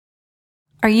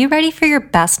Are you ready for your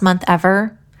best month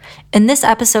ever? In this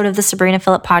episode of the Sabrina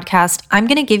Philipp podcast, I'm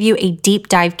going to give you a deep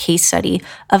dive case study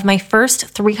of my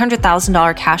first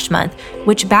 $300,000 cash month,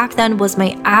 which back then was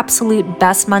my absolute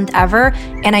best month ever,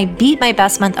 and I beat my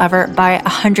best month ever by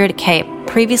 $100K.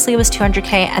 Previously it was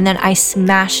 $200K, and then I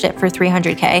smashed it for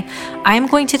 $300K. I'm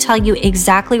going to tell you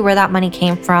exactly where that money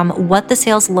came from, what the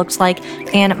sales looked like,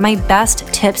 and my best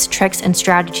tips, tricks, and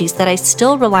strategies that I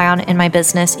still rely on in my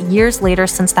business years later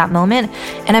since that moment.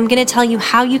 And I'm going to tell you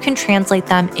how you can translate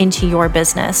them into your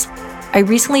business. I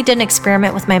recently did an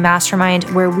experiment with my mastermind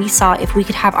where we saw if we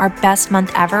could have our best month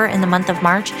ever in the month of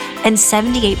March, and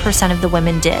 78% of the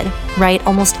women did, right?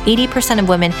 Almost 80% of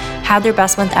women had their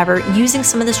best month ever using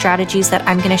some of the strategies that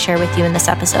I'm going to share with you in this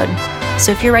episode.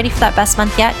 So if you're ready for that best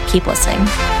month yet, keep listening.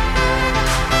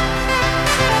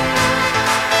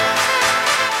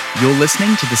 You're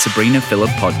listening to the Sabrina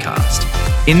Philipp podcast.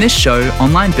 In this show,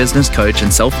 online business coach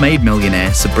and self-made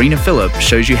millionaire Sabrina Philipp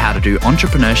shows you how to do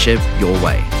entrepreneurship your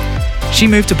way. She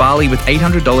moved to Bali with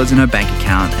 $800 in her bank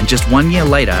account and just 1 year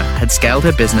later had scaled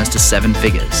her business to 7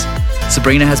 figures.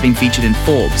 Sabrina has been featured in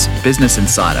Forbes, Business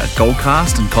Insider,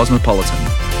 Goldcast, and Cosmopolitan.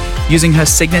 Using her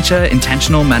signature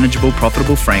intentional, manageable,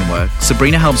 profitable framework,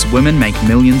 Sabrina helps women make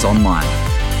millions online.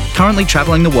 Currently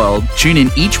traveling the world, tune in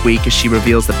each week as she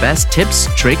reveals the best tips,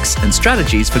 tricks, and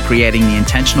strategies for creating the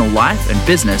intentional life and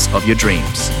business of your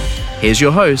dreams. Here's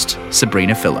your host,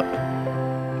 Sabrina Philipp.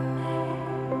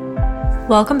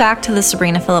 Welcome back to the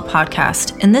Sabrina Philipp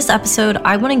podcast. In this episode,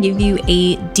 I want to give you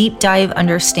a deep dive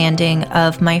understanding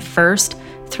of my first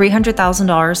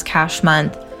 $300,000 cash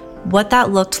month, what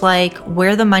that looked like,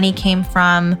 where the money came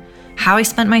from, how I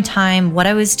spent my time, what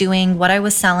I was doing, what I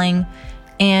was selling.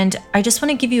 And I just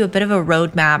want to give you a bit of a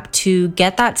roadmap to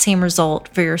get that same result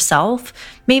for yourself.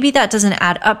 Maybe that doesn't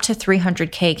add up to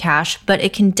 $300K cash, but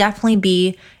it can definitely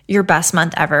be your best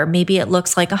month ever. Maybe it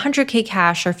looks like $100K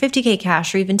cash or $50K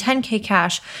cash or even $10K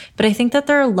cash. But I think that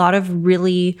there are a lot of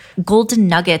really golden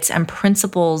nuggets and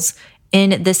principles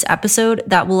in this episode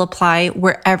that will apply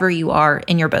wherever you are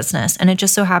in your business. And it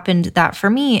just so happened that for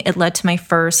me, it led to my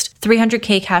first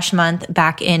 $300K cash month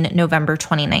back in November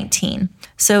 2019.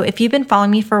 So if you've been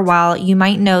following me for a while, you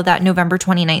might know that November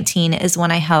 2019 is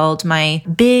when I held my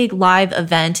big live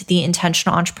event, the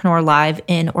Intentional Entrepreneur Live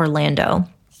in Orlando.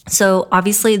 So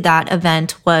obviously that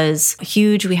event was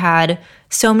huge. We had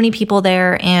so many people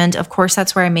there. And of course,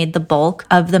 that's where I made the bulk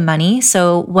of the money.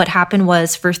 So what happened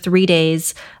was for 3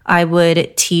 days, I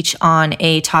would teach on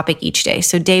a topic each day.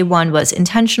 So day 1 was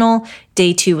intentional.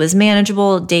 Day 2 was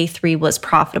manageable. Day 3 was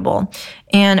profitable.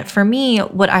 And for me,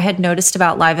 what I had noticed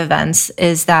about live events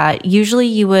is that usually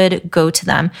you would go to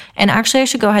them. And actually, I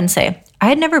should go ahead and say, I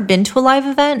had never been to a live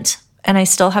event. And I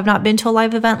still have not been to a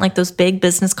live event, like those big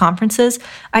business conferences.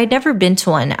 I had never been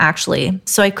to one, actually.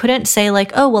 So I couldn't say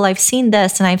like, oh, well, I've seen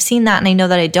this and I've seen that, and I know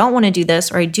that I don't want to do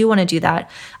this or I do want to do that.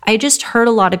 I just heard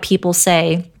a lot of people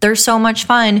say, they're so much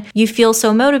fun, you feel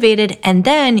so motivated, and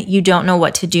then you don't know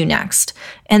what to do next.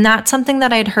 And that's something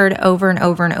that I'd heard over and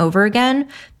over and over again.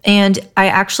 And I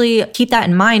actually keep that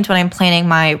in mind when I'm planning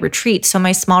my retreats. So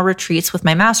my small retreats with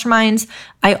my masterminds,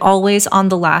 I always on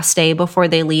the last day before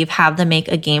they leave have them make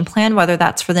a game plan, whether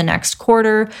that's for the next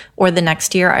quarter or the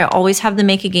next year. I always have them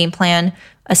make a game plan,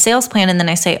 a sales plan, and then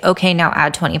I say, okay, now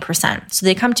add 20%. So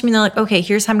they come to me and they're like, okay,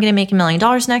 here's how I'm going to make $1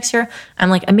 million next year. I'm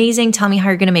like, amazing. Tell me how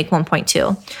you're going to make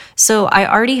 1.2. So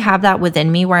I already have that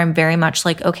within me where I'm very much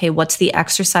like, okay, what's the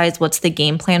exercise? What's the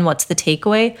game plan? What's the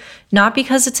takeaway? Not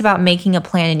because it's about making a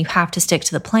plan and you have to stick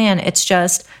to the plan. It's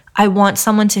just, I want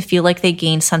someone to feel like they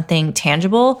gained something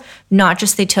tangible, not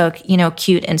just they took,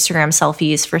 cute Instagram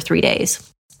selfies for 3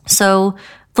 days. So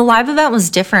the live event was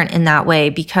different in that way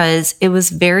because it was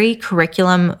very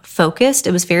curriculum focused.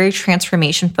 It was very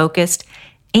transformation focused.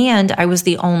 And I was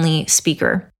the only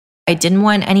speaker. I didn't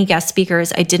want any guest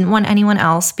speakers. I didn't want anyone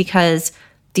else because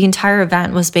the entire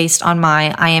event was based on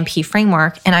my IMP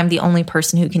framework. And I'm the only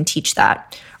person who can teach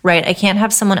that, right? I can't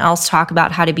have someone else talk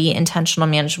about how to be intentional,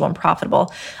 manageable, and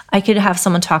profitable. I could have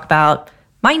someone talk about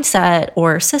mindset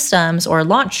or systems or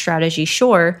launch strategy,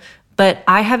 sure. But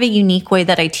I have a unique way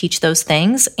that I teach those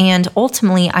things. And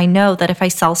ultimately, I know that if I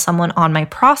sell someone on my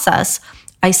process,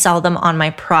 I sell them on my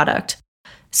product.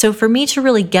 So for me to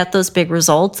really get those big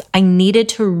results, I needed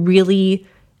to really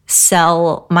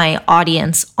sell my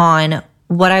audience on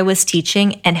what I was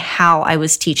teaching and how I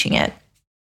was teaching it.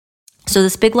 So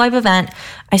this big live event,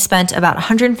 I spent about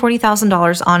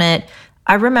 $140,000 on it.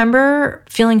 I remember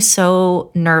feeling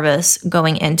so nervous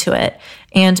going into it.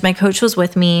 And my coach was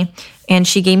with me and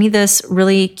she gave me this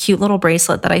really cute little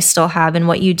bracelet that I still have. And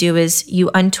what you do is you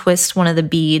untwist one of the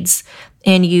beads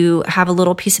and you have a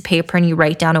little piece of paper and you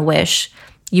write down a wish.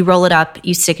 You roll it up,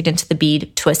 you stick it into the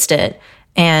bead, twist it,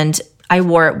 and I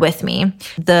wore it with me.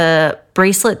 The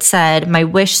bracelet said, my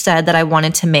wish said that I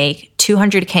wanted to make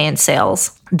 $200K in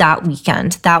sales that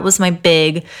weekend. That was my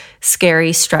big,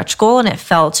 scary stretch goal. And it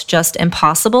felt just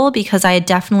impossible because I had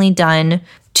definitely done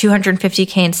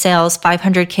 $250K in sales,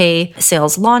 $500K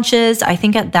sales launches. I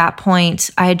think at that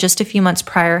point, I had just a few months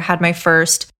prior had my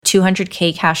first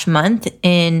 $200K cash month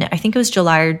in, I think it was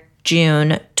July or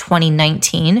June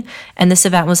 2019. And this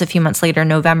event was a few months later,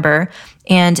 November.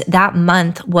 And that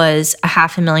month was a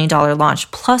 $500,000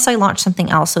 launch. Plus I launched something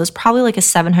else. So it was probably like a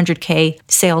 $700K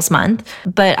sales month,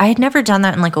 but I had never done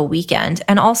that in like a weekend.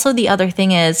 And also the other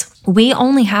thing is we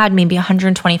only had maybe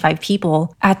 125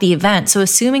 people at the event. So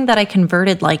assuming that I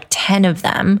converted like 10 of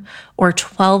them or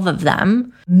 12 of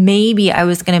them, maybe I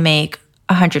was going to make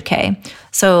 100K.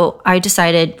 So I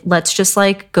decided, let's just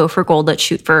like go for gold. Let's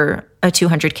shoot for a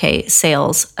 200K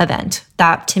sales event.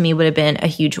 That to me would have been a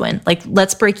huge win. Like,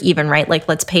 let's break even, right? Like,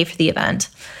 let's pay for the event.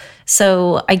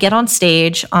 So I get on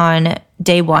stage on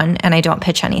day one and I don't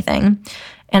pitch anything.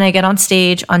 And I get on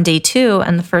stage on day two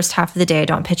and the first half of the day, I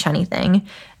don't pitch anything.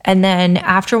 And then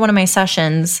after one of my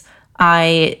sessions,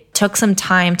 I took some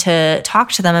time to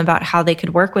talk to them about how they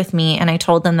could work with me. And I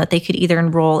told them that they could either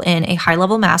enroll in a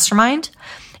high-level mastermind,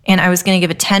 and I was going to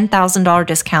give a $10,000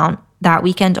 discount that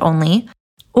weekend only,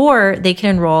 or they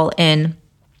could enroll in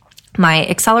my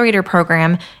accelerator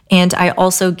program. And I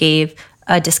also gave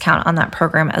a discount on that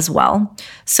program as well.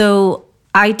 So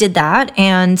I did that,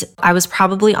 and I was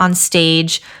probably on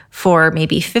stage for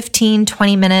maybe 15,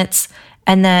 20 minutes.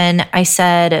 And then I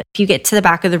said, if you get to the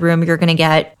back of the room, you're going to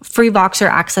get free Voxer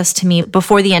access to me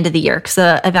before the end of the year. Because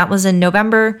the event was in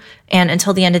November and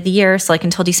until the end of the year. So like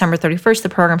until December 31st, the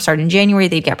program started in January,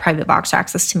 they'd get private Voxer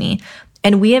access to me.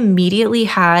 And we immediately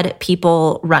had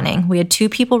people running. We had 2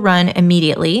 people run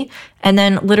immediately. And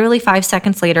then literally 5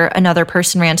 seconds later, another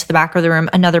person ran to the back of the room,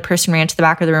 another person ran to the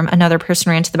back of the room, another person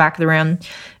ran to the back of the room.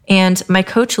 And my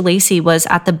coach, Lacey, was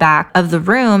at the back of the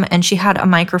room and she had a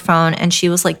microphone and she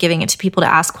was like giving it to people to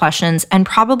ask questions. And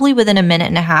probably within a minute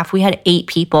and a half, we had 8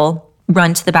 people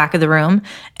run to the back of the room.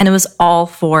 And it was all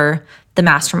for the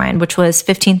mastermind, which was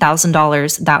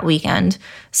 $15,000 that weekend.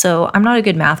 So I'm not a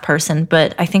good math person,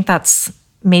 but I think that's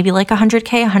maybe like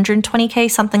 100K, 120K,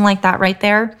 something like that right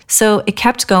there. So it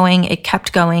kept going, it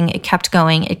kept going, it kept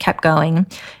going, it kept going.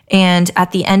 And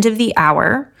at the end of the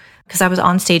hour, because I was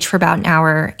on stage for about an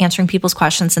hour answering people's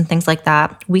questions and things like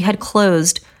that, we had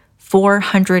closed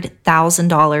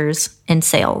 $400,000 in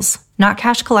sales, not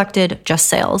cash collected, just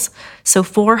sales. So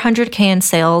 $400K in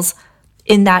sales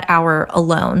in that hour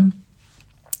alone.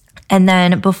 And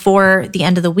then before the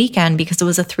end of the weekend, because it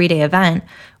was a 3-day event,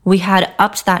 we had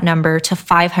upped that number to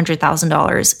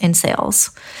 $500,000 in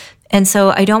sales. And so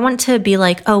I don't want to be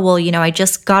like, oh, well, you know, I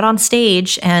just got on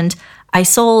stage and I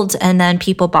sold and then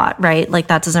people bought, right? Like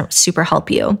that doesn't super help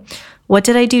you. What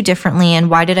did I do differently and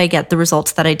why did I get the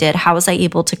results that I did? How was I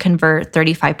able to convert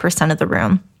 35% of the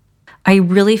room? I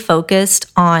really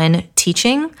focused on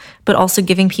teaching, but also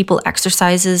giving people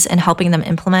exercises and helping them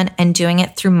implement and doing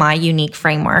it through my unique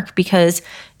framework. Because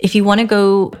if you want to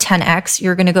go 10x,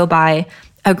 you're going to go buy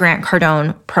a Grant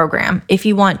Cardone program. If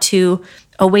you want to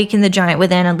awaken the giant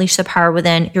within, unleash the power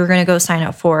within, you're going to go sign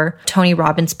up for Tony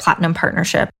Robbins' Platinum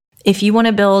Partnership. If you want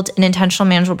to build an intentional,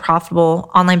 manageable, profitable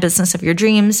online business of your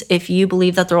dreams, if you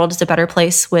believe that the world is a better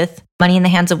place with money in the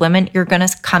hands of women, you're going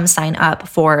to come sign up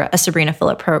for a Sabrina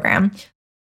Philipp program.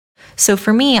 So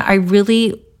for me, I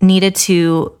really needed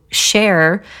to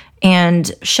share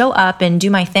and show up and do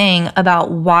my thing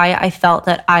about why I felt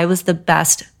that I was the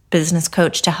best business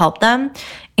coach to help them.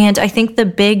 And I think the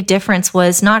big difference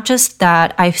was not just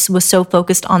that I was so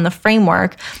focused on the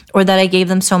framework or that I gave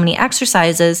them so many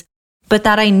exercises, but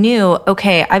that I knew,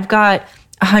 okay, I've got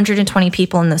 120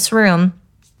 people in this room.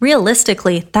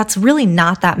 Realistically, that's really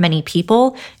not that many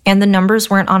people. And the numbers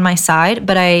weren't on my side,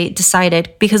 but I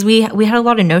decided because we had a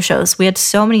lot of no-shows. We had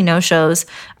so many no-shows.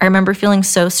 I remember feeling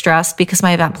so stressed because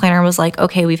my event planner was like,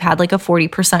 okay, we've had like a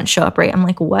 40% show up rate. I'm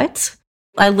like, what?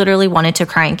 I literally wanted to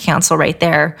cry and cancel right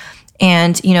there.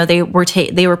 And, you know, they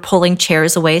were pulling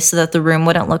chairs away so that the room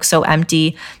wouldn't look so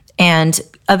empty. And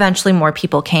eventually more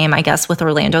people came, I guess, with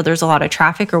Orlando. There's a lot of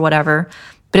traffic or whatever,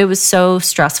 but it was so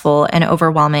stressful and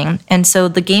overwhelming. And so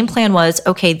the game plan was,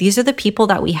 okay, these are the people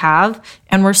that we have.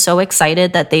 And we're so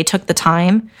excited that they took the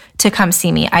time to come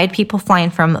see me. I had people flying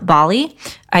from Bali.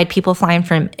 I had people flying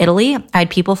from Italy. I had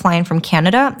people flying from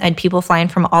Canada. I had people flying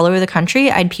from all over the country.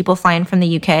 I had people flying from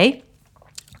the UK.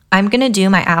 I'm going to do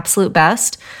my absolute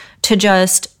best to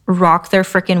just rock their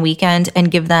freaking weekend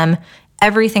and give them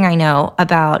everything I know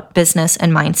about business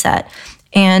and mindset.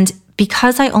 And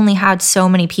because I only had so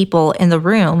many people in the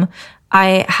room,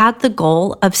 I had the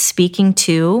goal of speaking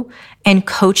to and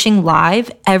coaching live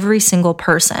every single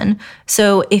person.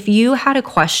 So if you had a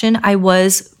question, I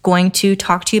was going to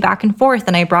talk to you back and forth,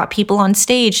 and I brought people on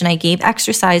stage and I gave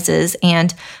exercises,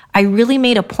 and I really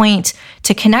made a point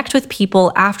to connect with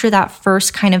people after that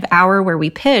first kind of hour where we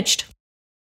pitched.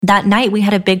 That night we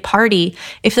had a big party.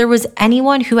 If there was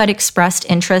anyone who had expressed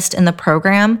interest in the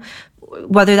program,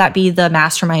 whether that be the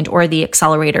mastermind or the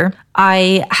accelerator,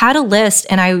 I had a list,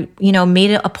 and I,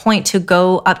 made it a point to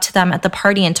go up to them at the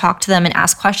party and talk to them and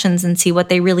ask questions and see what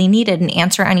they really needed and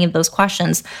answer any of those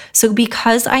questions. So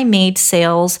because I made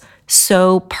sales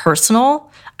so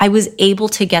personal, I was able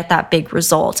to get that big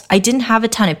result. I didn't have a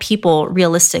ton of people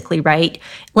realistically, right?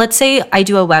 Let's say I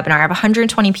do a webinar. I have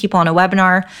 120 people on a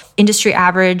webinar. Industry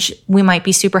average, we might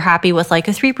be super happy with like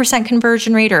a 3%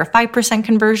 conversion rate or a 5%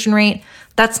 conversion rate.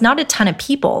 That's not a ton of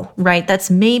people, right? That's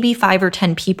maybe 5 or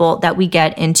 10 people that we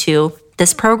get into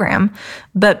this program.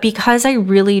 But because I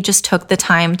really just took the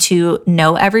time to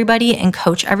know everybody and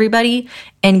coach everybody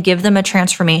and give them a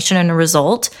transformation and a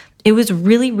result, it was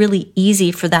really, really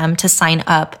easy for them to sign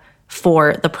up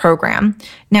for the program.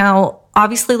 Now,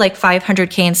 obviously like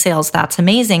 500K in sales, that's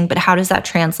amazing, but how does that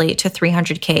translate to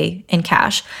 300K in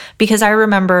cash? Because I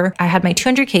remember I had my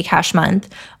 200K cash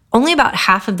month. Only about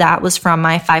half of that was from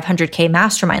my 500K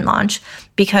mastermind launch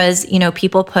because,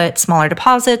 people put smaller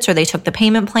deposits or they took the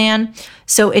payment plan.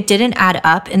 So it didn't add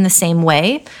up in the same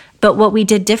way. But what we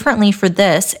did differently for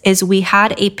this is we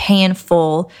had a pay in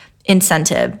full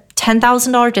incentive.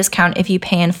 $10,000 discount if you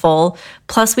pay in full,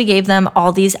 plus we gave them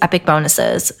all these epic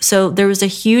bonuses. So there was a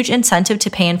huge incentive to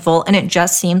pay in full, and it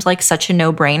just seemed like such a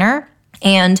no-brainer.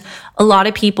 And a lot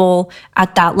of people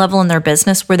at that level in their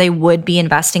business where they would be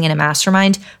investing in a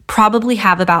mastermind probably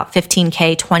have about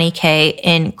 15K, 20K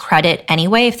in credit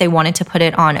anyway, if they wanted to put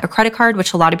it on a credit card,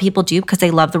 which a lot of people do because they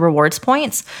love the rewards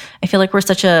points. I feel like we're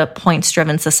such a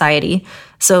points-driven society.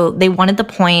 So they wanted the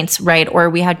points, right? Or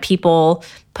we had people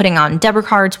putting on debit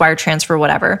cards, wire transfer,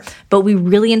 whatever. But we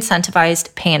really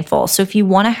incentivized pay in full. So if you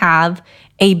want to have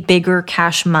a bigger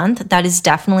cash month, that is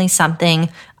definitely something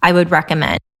I would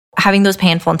recommend, having those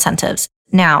pay in full incentives.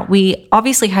 Now, we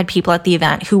obviously had people at the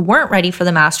event who weren't ready for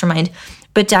the mastermind,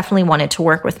 but definitely wanted to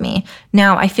work with me.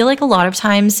 Now, I feel like a lot of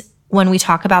times when we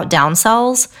talk about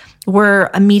downsells, we're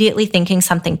immediately thinking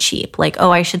something cheap, like,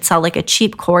 oh, I should sell like a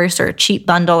cheap course or a cheap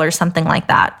bundle or something like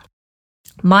that.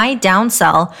 My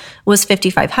downsell was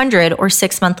 $5,500 or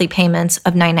 6 monthly payments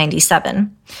of $997.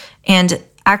 And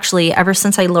actually, ever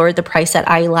since I lowered the price at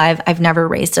IE Live, I've never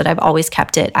raised it. I've always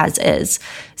kept it as is.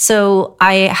 So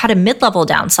I had a mid-level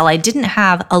downsell. I didn't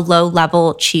have a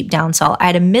low-level cheap downsell. I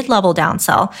had a mid-level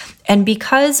downsell. And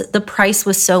because the price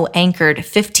was so anchored,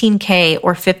 $15K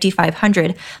or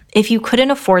 $5,500, if you couldn't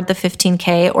afford the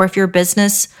 $15K or if your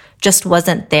business just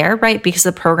wasn't there, right? Because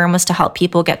the program was to help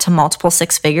people get to multiple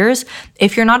six figures.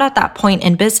 If you're not at that point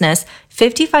in business,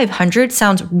 $5,500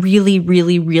 sounds really,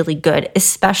 really, really good,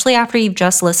 especially after you've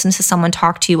just listened to someone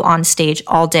talk to you on stage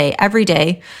all day, every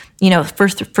day,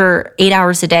 for 8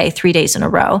 hours a day, 3 days in a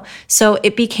row. So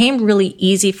it became really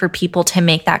easy for people to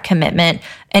make that commitment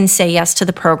and say yes to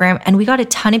the program. And we got a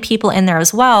ton of people in there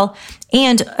as well.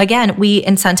 And again, we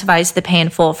incentivized the pay in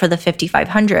full for the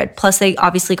 $5,500. Plus they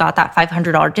obviously got that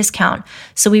 $500 discount.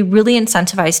 So we really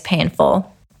incentivized pay in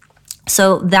full.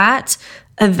 So that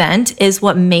event is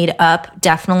what made up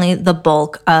definitely the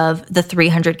bulk of the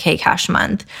 300K cash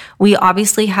month. We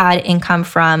obviously had income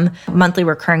from monthly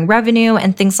recurring revenue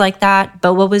and things like that.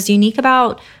 But what was unique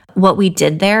about what we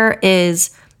did there is,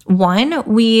 one,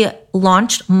 we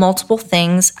launched multiple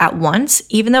things at once,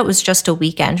 even though it was just a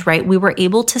weekend, right? We were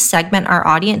able to segment our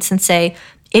audience and say,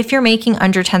 if you're making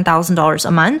under $10,000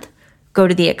 a month, go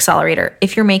to the accelerator.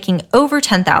 If you're making over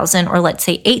 $10,000 or let's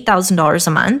say $8,000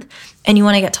 a month and you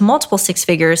want to get to multiple six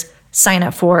figures, sign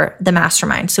up for the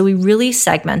mastermind. So we really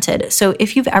segmented. So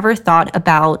if you've ever thought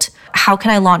about how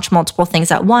can I launch multiple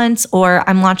things at once, or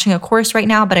I'm launching a course right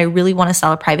now, but I really want to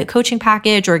sell a private coaching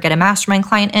package or get a mastermind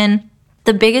client in,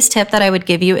 the biggest tip that I would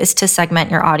give you is to segment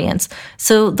your audience.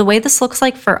 So the way this looks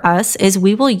like for us is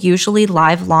we will usually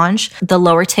live launch the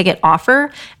lower ticket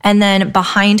offer. And then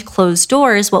behind closed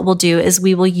doors, what we'll do is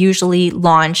we will usually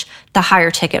launch the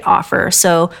higher ticket offer.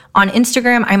 So on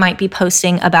Instagram, I might be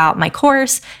posting about my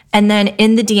course. And then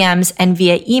in the DMs and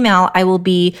via email, I will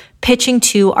be pitching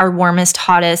to our warmest,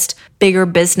 hottest, bigger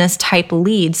business type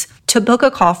leads to book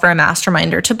a call for a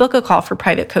mastermind or to book a call for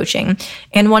private coaching.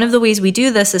 And one of the ways we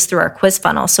do this is through our quiz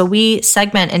funnel. So we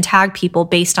segment and tag people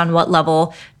based on what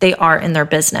level they are in their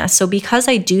business. So because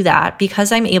I do that,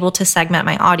 because I'm able to segment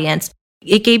my audience,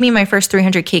 It gave me my first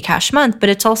 300K cash month, but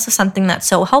it's also something that's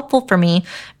so helpful for me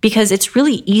because it's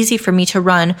really easy for me to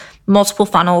run multiple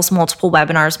funnels, multiple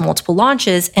webinars, multiple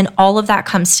launches, and all of that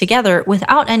comes together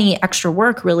without any extra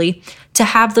work really to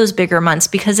have those bigger months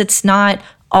because it's not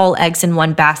all eggs in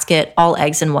one basket, all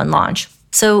eggs in one launch.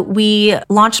 So we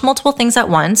launched multiple things at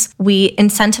once. We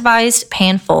incentivized pay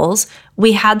in fulls.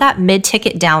 We had that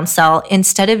mid-ticket downsell.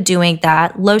 Instead of doing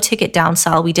that low-ticket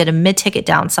downsell, we did a mid-ticket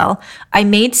downsell. I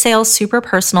made sales super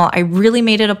personal. I really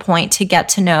made it a point to get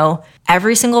to know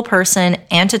every single person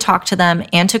and to talk to them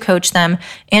and to coach them.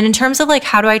 And in terms of like,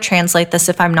 how do I translate this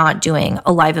if I'm not doing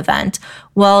a live event?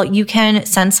 Well, you can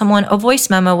send someone a voice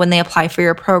memo when they apply for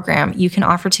your program. You can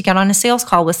offer to get on a sales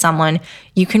call with someone.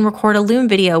 You can record a Loom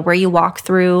video where you walk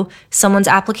through someone's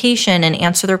application and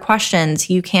answer their questions.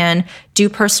 You can do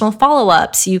personal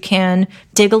follow-ups. You can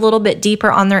dig a little bit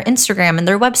deeper on their Instagram and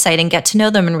their website and get to know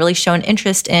them and really show an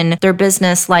interest in their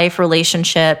business, life,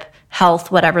 relationship,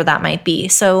 health, whatever that might be.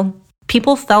 So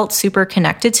people felt super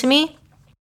connected to me.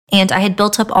 And I had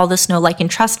built up all this know, like,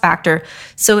 and trust factor.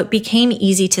 So it became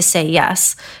easy to say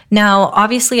yes. Now,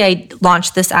 obviously, I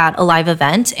launched this at a live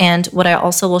event. And what I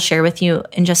also will share with you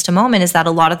in just a moment is that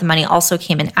a lot of the money also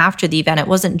came in after the event. It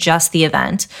wasn't just the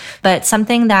event. But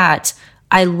something that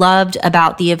I loved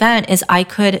about the event is I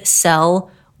could sell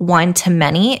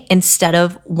one-to-many instead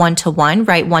of one-to-one,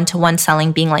 right? One-to-one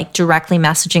selling being like directly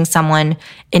messaging someone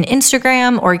in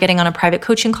Instagram or getting on a private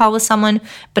coaching call with someone.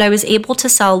 But I was able to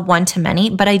sell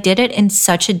one-to-many, but I did it in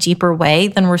such a deeper way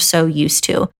than we're so used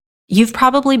to. You've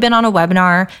probably been on a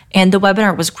webinar and the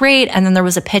webinar was great. And then there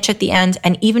was a pitch at the end.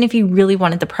 And even if you really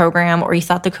wanted the program or you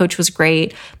thought the coach was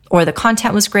great or the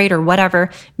content was great or whatever,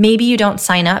 maybe you don't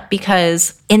sign up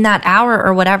because in that hour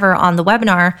or whatever on the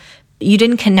webinar, you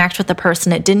didn't connect with the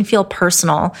person. It didn't feel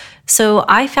personal. So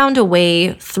I found a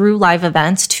way through live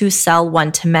events to sell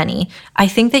one-to-many. I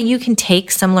think that you can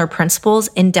take similar principles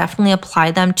and definitely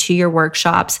apply them to your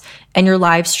workshops and your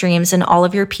live streams and all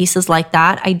of your pieces like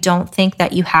that. I don't think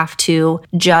that you have to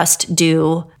just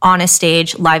do on a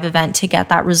stage live event to get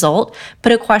that result.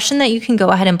 But a question that you can go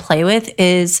ahead and play with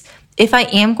is, if I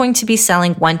am going to be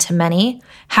selling one-to-many,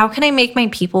 how can I make my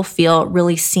people feel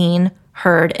really seen,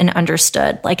 heard, and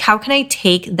understood? Like, how can I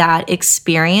take that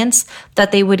experience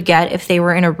that they would get if they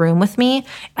were in a room with me?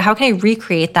 How can I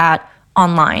recreate that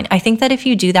online? I think that if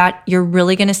you do that, you're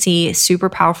really going to see super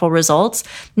powerful results,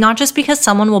 not just because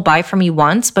someone will buy from you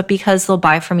once, but because they'll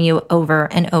buy from you over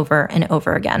and over and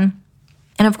over again.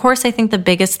 And of course, I think the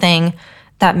biggest thing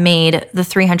that made the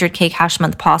 300K cash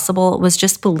month possible was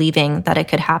just believing that it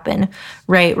could happen,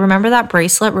 right? Remember that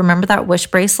bracelet? Remember that wish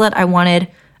bracelet? I wanted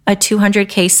a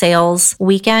 200K sales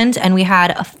weekend and we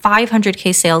had a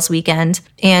 500K sales weekend,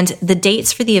 and the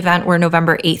dates for the event were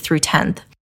November 8th through 10th.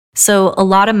 So a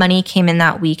lot of money came in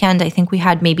that weekend. I think we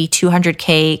had maybe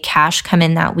 200K cash come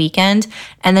in that weekend,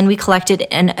 and then we collected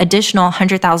an additional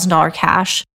 $100,000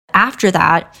 cash after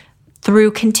that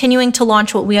through continuing to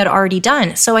launch what we had already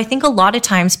done. So I think a lot of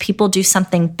times people do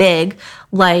something big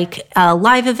like a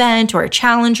live event or a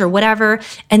challenge or whatever,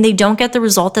 and they don't get the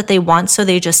result that they want, so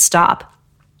they just stop.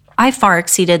 I far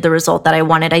exceeded the result that I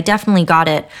wanted. I definitely got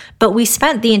it. But we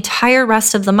spent the entire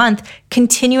rest of the month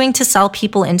continuing to sell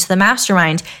people into the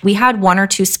mastermind. We had 1 or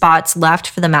 2 spots left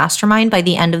for the mastermind by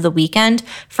the end of the weekend.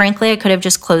 Frankly, I could have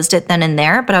just closed it then and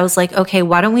there, but I was like, okay,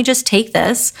 why don't we just take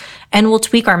this and we'll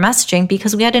tweak our messaging,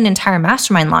 because we had an entire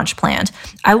mastermind launch planned.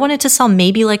 I wanted to sell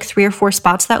maybe like 3 or 4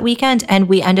 spots that weekend, and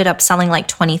we ended up selling like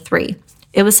 23.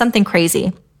 It was something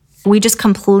crazy. We just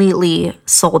completely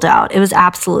sold out. It was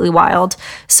absolutely wild.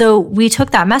 So we took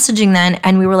that messaging then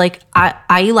and we were like,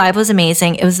 IE Live was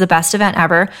amazing. It was the best event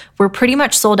ever. We're pretty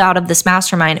much sold out of this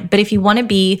mastermind. But if you want to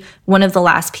be one of the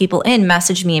last people in,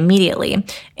 message me immediately.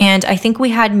 And I think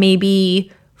we had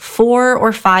maybe 4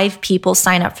 or 5 people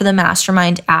sign up for the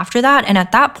mastermind after that. And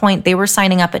at that point, they were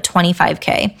signing up at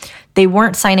 25K. They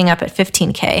weren't signing up at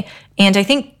 15K. And I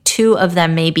think 2 of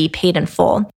them may be paid in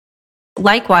full.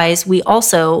 Likewise, we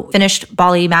also finished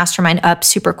Bali Mastermind up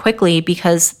super quickly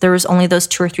because there was only those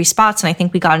 2 or 3 spots, and I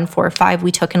think we got in 4 or 5.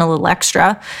 We took in a little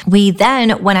extra. We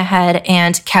then went ahead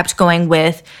and kept going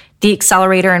with the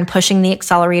accelerator and pushing the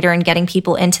accelerator and getting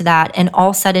people into that. And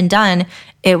all said and done,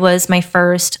 it was my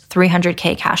first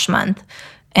 300K cash month.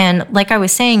 And like I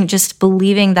was saying, just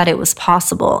believing that it was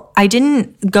possible. I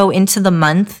didn't go into the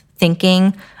month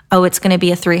thinking, oh, it's going to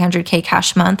be a 300K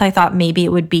cash month. I thought maybe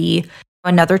it would be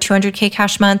another 200K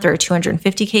cash month or a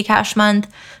 250K cash month.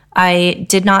 I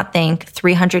did not think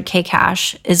 300K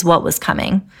cash is what was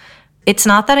coming. It's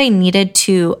not that I needed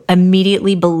to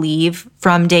immediately believe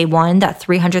from day one that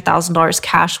 $300,000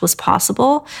 cash was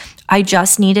possible. I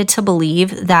just needed to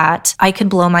believe that I could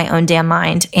blow my own damn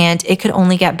mind and it could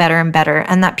only get better and better,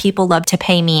 and that people love to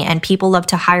pay me and people love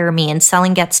to hire me and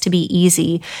selling gets to be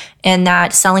easy and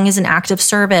that selling is an act of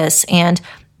service and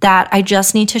that I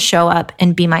just need to show up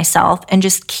and be myself and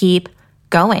just keep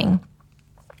going.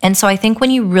 And so I think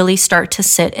when you really start to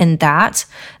sit in that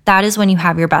is when you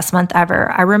have your best month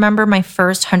ever. I remember my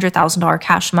first $100,000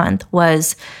 cash month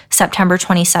was September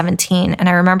 2017. And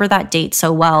I remember that date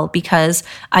so well because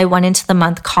I went into the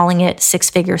month calling it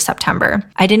six-figure September.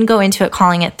 I didn't go into it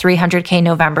calling it 300K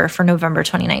November for November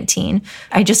 2019.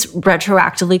 I just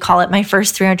retroactively call it my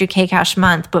first 300K cash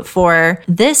month. But for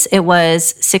this, it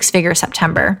was six-figure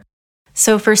September.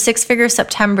 So for six-figure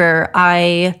September,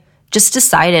 I just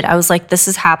decided, I was like, this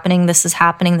is happening, this is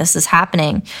happening, this is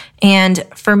happening. And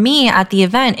for me at the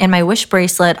event and my wish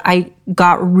bracelet, I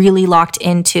got really locked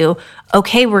into,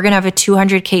 okay, we're going to have a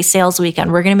 200K sales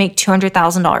weekend. We're going to make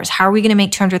 $200,000. How are we going to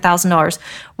make $200,000?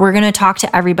 We're going to talk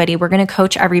to everybody. We're going to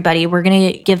coach everybody. We're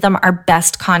going to give them our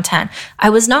best content. I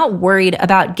was not worried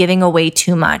about giving away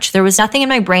too much. There was nothing in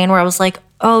my brain where I was like,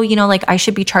 oh, like I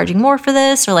should be charging more for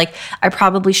this, or like I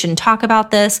probably shouldn't talk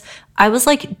about this. I was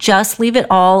like, just leave it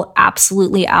all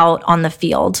absolutely out on the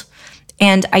field.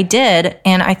 And I did.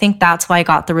 And I think that's why I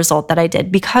got the result that I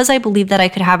did. Because I believed that I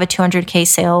could have a 200K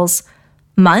sales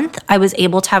month, I was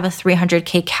able to have a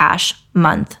 300K cash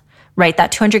month, right?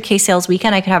 That 200K sales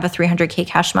weekend, I could have a 300K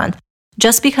cash month.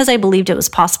 Just because I believed it was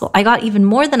possible. I got even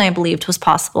more than I believed was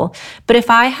possible. But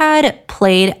if I had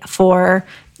played for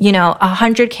a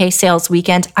 100K sales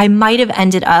weekend, I might have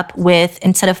ended up with,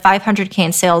 instead of 500K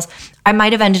in sales, I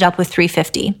might have ended up with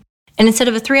 350. And instead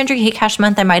of a 300K cash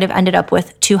month, I might have ended up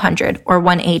with 200 or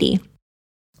 180.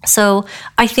 So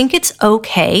I think it's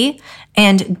okay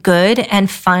and good and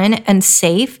fun and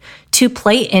safe to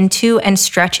play into and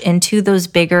stretch into those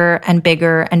bigger and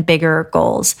bigger and bigger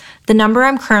goals. The number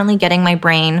I'm currently getting my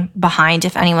brain behind,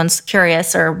 if anyone's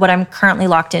curious, or what I'm currently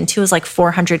locked into, is like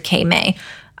 400K May.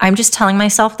 I'm just telling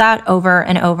myself that over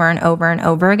and over and over and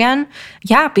over again.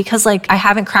 Yeah, because like I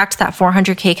haven't cracked that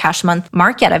 400K cash month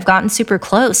mark yet. I've gotten super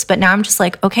close, but now I'm just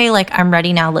like, okay, like I'm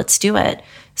ready now. Let's do it.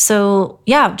 So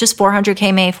yeah, just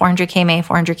 400K May, 400K May,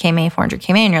 400K May,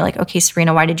 400K May. And you're like, okay,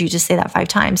 Sabrina, why did you just say that 5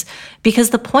 times? Because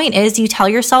the point is you tell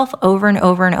yourself over and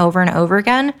over and over and over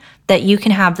again that you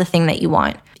can have the thing that you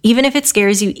want. Even if it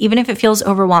scares you, even if it feels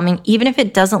overwhelming, even if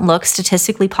it doesn't look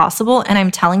statistically possible. And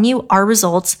I'm telling you, our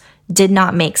results did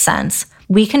not make sense.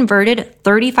 We converted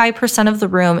 35% of the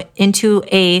room into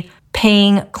a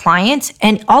paying client,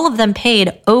 and all of them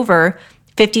paid over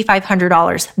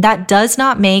 $5,500. That does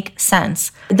not make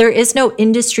sense. There is no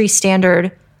industry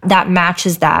standard that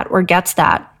matches that or gets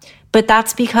that. But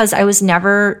that's because I was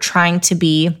never trying to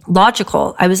be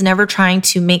logical. I was never trying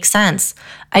to make sense.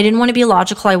 I didn't want to be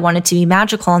logical. I wanted to be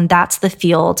magical. And that's the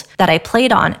field that I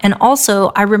played on. And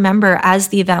also, I remember as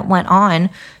the event went on,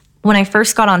 when I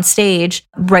first got on stage,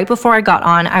 right before I got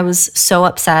on, I was so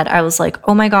upset. I was like,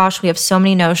 oh my gosh, we have so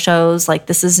many no-shows. Like,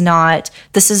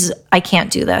 I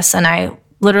can't do this. And I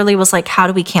literally was like, how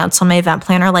do we cancel? My event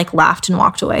planner like laughed and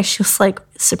walked away. She was like,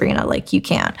 Sabrina, like you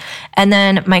can't. And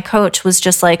then my coach was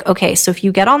just like, okay, so if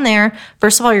you get on there,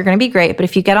 first of all, you're going to be great. But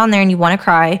if you get on there and you want to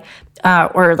cry,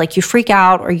 or like you freak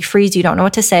out or you freeze, you don't know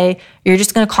what to say, you're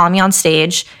just going to call me on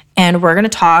stage and we're going to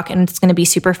talk and it's going to be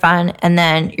super fun. And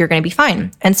then you're going to be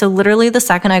fine. And so literally the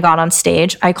second I got on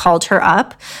stage, I called her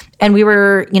up and we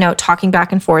were, talking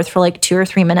back and forth for like 2 or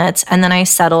 3 minutes. And then I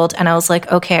settled and I was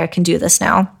like, okay, I can do this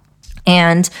now.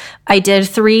 And I did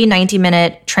 3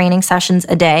 90-minute training sessions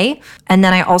a day. And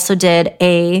then I also did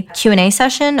a Q&A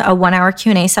session, a 1-hour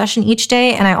Q&A session each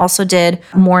day. And I also did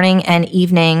morning and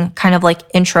evening kind of like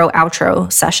intro,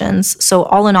 outro sessions. So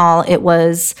all in all, it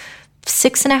was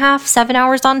 6.5, 7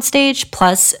 hours on stage.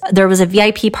 Plus there was a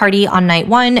VIP party on night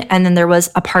 1. And then there was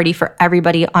a party for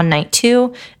everybody on night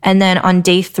 2. And then on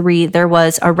day 3, there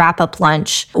was a wrap-up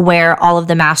lunch where all of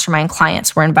the mastermind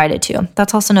clients were invited to.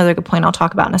 That's also another good point I'll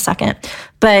talk about in a second.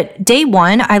 But day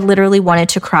 1, I literally wanted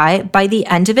to cry. By the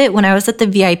end of it, when I was at the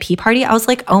VIP party, I was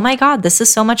like, oh my God, this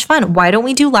is so much fun. Why don't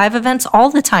we do live events all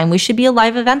the time? We should be a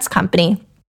live events company.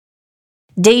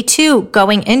 Day 2,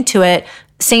 going into it,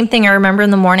 same thing. I remember in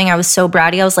the morning, I was so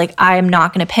bratty. I was like, I'm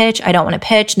not going to pitch. I don't want to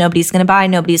pitch. Nobody's going to buy.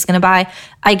 Nobody's going to buy.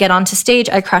 I get onto stage.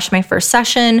 I crushed my first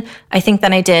session. I think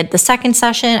then I did the second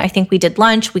session. I think we did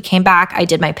lunch. We came back. I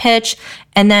did my pitch.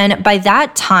 And then by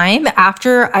that time,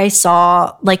 after I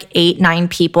saw like 8, 9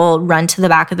 people run to the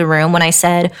back of the room when I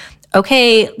said,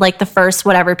 okay, like the first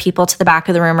whatever people to the back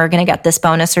of the room are going to get this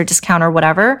bonus or discount or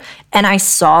whatever. And I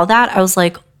saw that. I was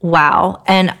like, wow.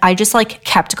 And I just like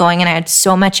kept going and I had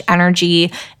so much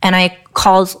energy, and I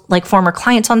called like former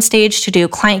clients on stage to do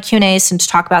client Q&As and to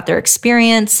talk about their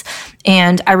experience.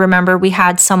 And I remember we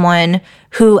had someone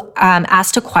who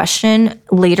asked a question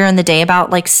later in the day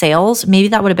about like sales. Maybe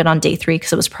that would have been on day 3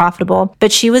 because it was profitable.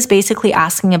 But she was basically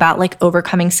asking about like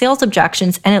overcoming sales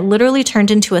objections. And it literally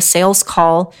turned into a sales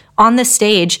call on the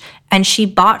stage. And she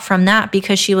bought from that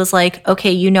because she was like,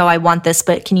 okay, I want this,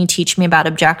 but can you teach me about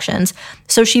objections?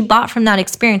 So she bought from that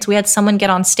experience. We had someone get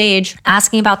on stage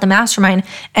asking about the mastermind,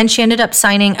 and she ended up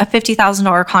signing a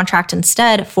 $50,000 contract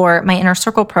instead for my Inner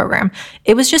Circle program.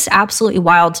 It was just absolutely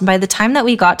wild. And by the time that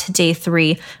we got to day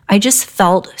 3, I just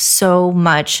felt so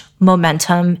much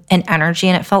momentum and energy,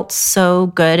 and it felt so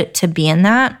good to be in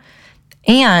that.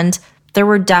 And there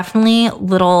were definitely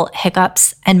little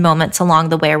hiccups and moments along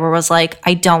the way where I was like,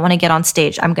 I don't want to get on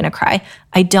stage. I'm going to cry.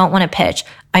 I don't want to pitch.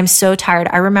 I'm so tired.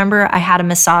 I remember I had a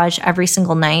massage every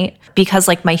single night because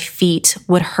like my feet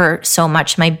would hurt so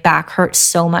much. My back hurt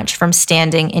so much from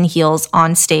standing in heels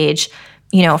on stage,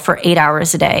 for 8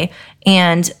 hours a day.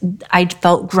 And I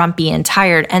felt grumpy and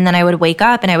tired. And then I would wake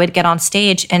up and I would get on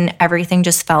stage and everything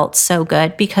just felt so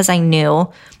good because I knew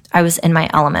I was in my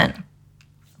element.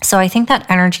 So I think that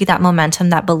energy, that momentum,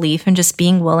 that belief, and just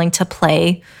being willing to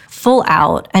play full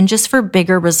out and just for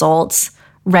bigger results,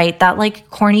 right? That like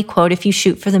corny quote, if you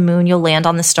shoot for the moon, you'll land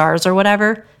on the stars or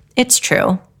whatever. It's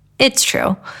true. It's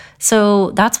true. So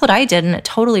that's what I did, and it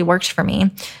totally worked for me.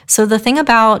 So the thing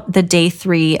about the day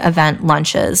 3 event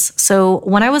lunches. So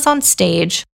when I was on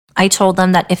stage, I told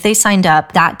them that if they signed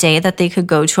up that day, that they could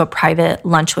go to a private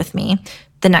lunch with me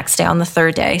the next day on the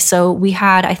 3rd day. So we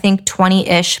had, I think,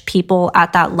 20-ish people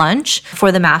at that lunch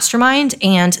for the mastermind.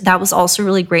 And that was also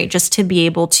really great just to be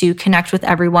able to connect with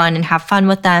everyone and have fun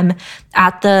with them.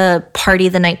 At the party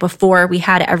the night before, we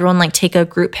had everyone like take a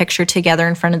group picture together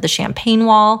in front of the champagne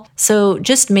wall. So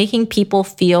just making people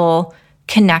feel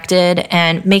connected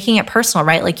and making it personal,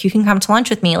 right? Like you can come to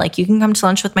lunch with me, like you can come to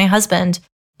lunch with my husband.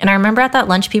 And I remember at that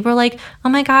lunch, people were like, oh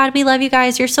my God, we love you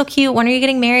guys. You're so cute. When are you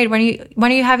getting married?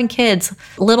 When are you having kids?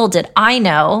 Little did I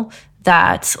know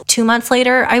that 2 months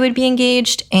later, I would be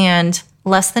engaged, and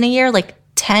less than a year, like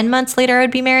 10 months later, I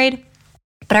would be married.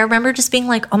 But I remember just being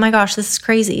like, oh my gosh, this is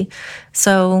crazy.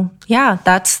 So yeah,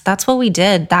 that's what we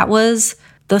did. That was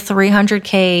the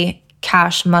 300K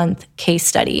cash month case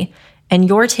study. And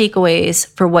your takeaways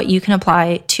for what you can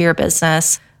apply to your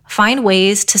business. Find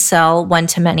ways to sell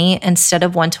one-to-many instead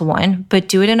of one-to-one, but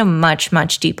do it in a much,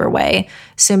 much deeper way.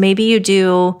 So maybe you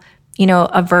do,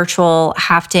 a virtual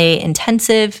half-day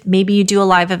intensive. Maybe you do a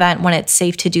live event when it's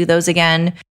safe to do those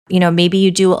again. Maybe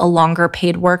you do a longer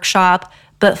paid workshop,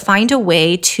 but find a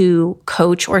way to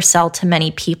coach or sell to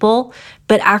many people,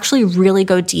 but actually really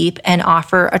go deep and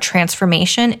offer a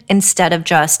transformation instead of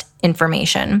just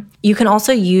information. You can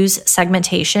also use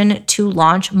segmentation to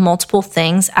launch multiple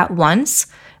things at once,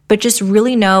 but just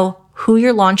really know who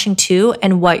you're launching to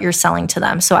and what you're selling to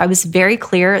them. So I was very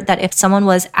clear that if someone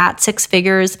was at 6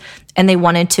 figures and they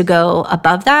wanted to go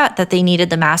above that they needed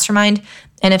the mastermind.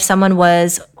 And if someone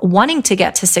was wanting to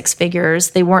get to 6 figures,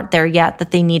 they weren't there yet,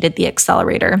 that they needed the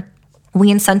accelerator. We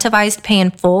incentivized pay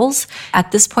in fulls.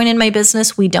 At this point in my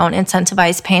business, we don't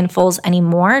incentivize pay in fulls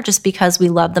anymore just because we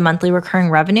love the monthly recurring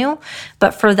revenue.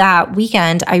 But for that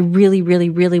weekend, I really, really,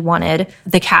 really wanted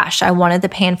the cash. I wanted the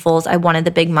pay in fulls. I wanted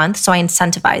the big month. So I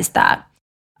incentivized that.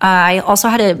 I also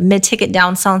had a mid-ticket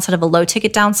downsell instead of a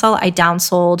low-ticket downsell. I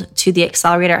downsold to the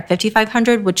accelerator at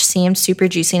 $5,500, which seemed super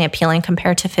juicy and appealing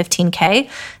compared to $15K.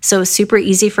 So it was super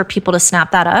easy for people to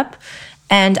snap that up.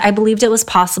 And I believed it was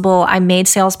possible. I made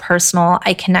sales personal.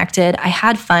 I connected. I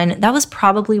had fun. That was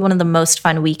probably one of the most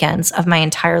fun weekends of my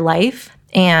entire life.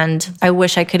 And I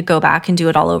wish I could go back and do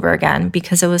it all over again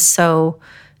because it was so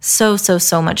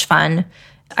much fun.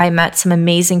 I met some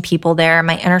amazing people there.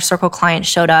 My Inner Circle client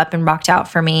showed up and rocked out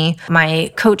for me.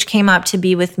 My coach came up to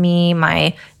be with me.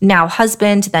 My now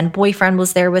husband, then boyfriend,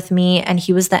 was there with me, and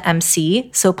he was the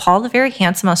MC. So Paul, the very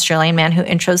handsome Australian man who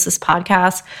intros this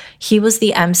podcast, he was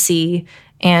the MC,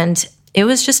 and it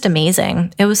was just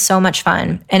amazing. It was so much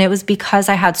fun. And it was because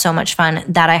I had so much fun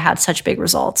that I had such big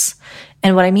results.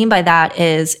 And what I mean by that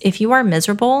is if you are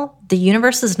miserable, the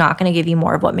universe is not going to give you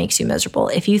more of what makes you miserable.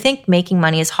 If you think making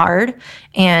money is hard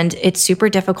and it's super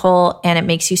difficult and it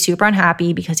makes you super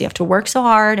unhappy because you have to work so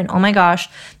hard and oh my gosh,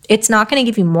 it's not going to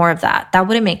give you more of that. That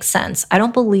wouldn't make sense. I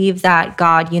don't believe that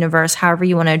God, universe, however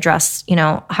you want to address,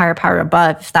 higher power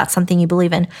above, if that's something you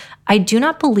believe in, I do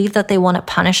not believe that they want to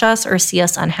punish us or see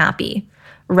us unhappy.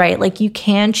 right? Like you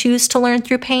can choose to learn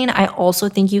through pain. I also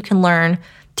think you can learn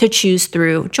to choose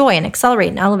through joy and accelerate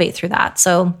and elevate through that.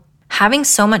 So having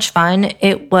so much fun,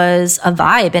 it was a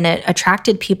vibe and it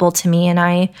attracted people to me and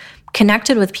I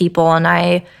connected with people, and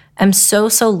I am so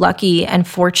lucky and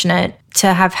fortunate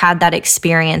to have had that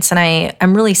experience. And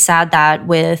I'm really sad that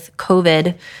with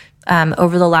COVID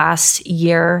over the last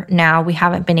year now, we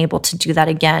haven't been able to do that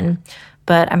again.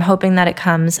 But I'm hoping that it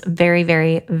comes very,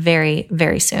 very, very,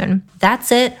 very soon.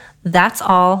 That's it. That's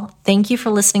all. Thank you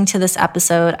for listening to this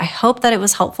episode. I hope that it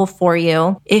was helpful for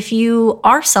you. If you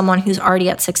are someone who's already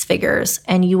at 6 figures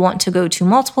and you want to go to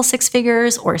multiple 6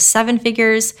 figures or 7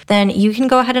 figures, then you can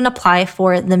go ahead and apply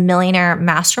for the Millionaire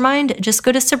Mastermind. Just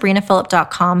go to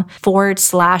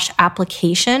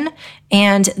sabrinaphillip.com/application.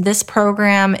 And this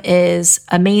program is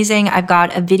amazing. I've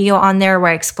got a video on there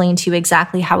where I explain to you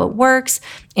exactly how it works.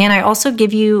 And I also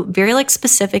give you very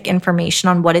specific information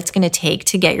on what it's going to take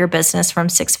to get your business from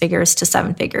 6 figures to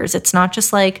 7 figures. It's not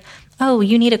just like, oh,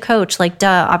 you need a coach, like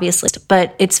duh, obviously.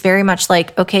 But it's very much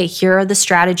like, okay, here are the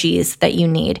strategies that you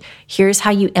need. Here's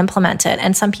how you implement it.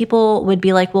 And some people would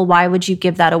be like, well, why would you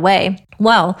give that away?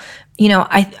 Well,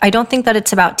 I don't think that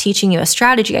it's about teaching you a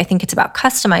strategy. I think it's about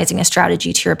customizing a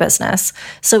strategy to your business.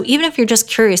 So even if you're just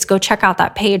curious, go check out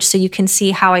that page so you can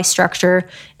see how I structure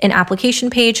an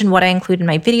application page and what I include in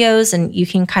my videos. And you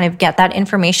can kind of get that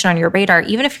information on your radar,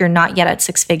 even if you're not yet at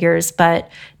 6 figures. But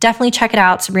definitely check it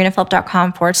out,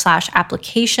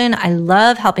 sabrinaphillip.com/application. I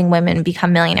love helping women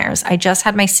become millionaires. I just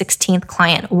had my 16th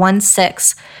client,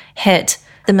 1-6, hit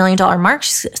the $1 million mark.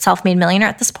 She's a self-made millionaire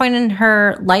at this point in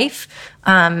her life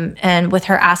and with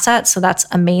her assets. So that's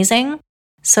amazing.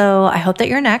 So I hope that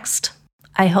you're next.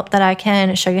 I hope that I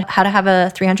can show you how to have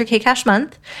a 300K cash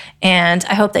month. And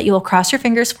I hope that you will cross your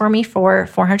fingers for me for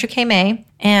 400K May.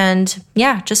 And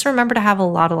yeah, just remember to have a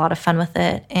lot of fun with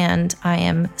it. And I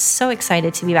am so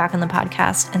excited to be back on the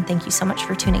podcast. And thank you so much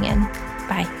for tuning in.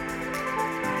 Bye.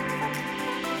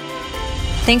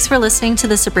 Thanks for listening to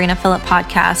the Sabrina Phillip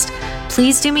podcast.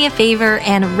 Please do me a favor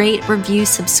and rate, review,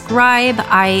 subscribe.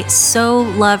 I so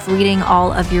love reading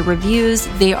all of your reviews.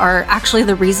 They are actually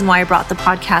the reason why I brought the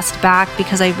podcast back,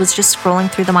 because I was just scrolling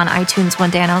through them on iTunes one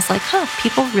day and I was like,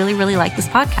 people really like this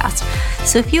podcast.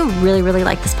 So if you really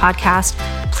like this podcast,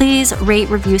 please rate,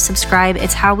 review, subscribe.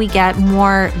 It's how we get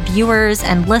more viewers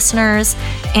and listeners.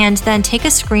 And then take a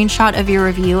screenshot of your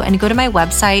review and go to my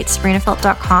website,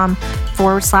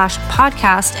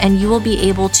 sabrinaphillip.com/podcast, and you will be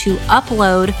able to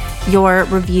upload your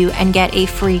review and get a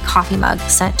free coffee mug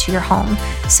sent to your home.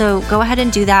 So go ahead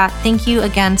and do that. Thank you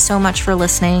again so much for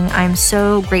listening. I'm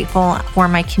so grateful for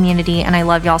my community and I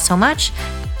love y'all so much.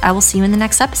 I will see you in the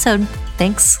next episode.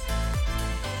 Thanks.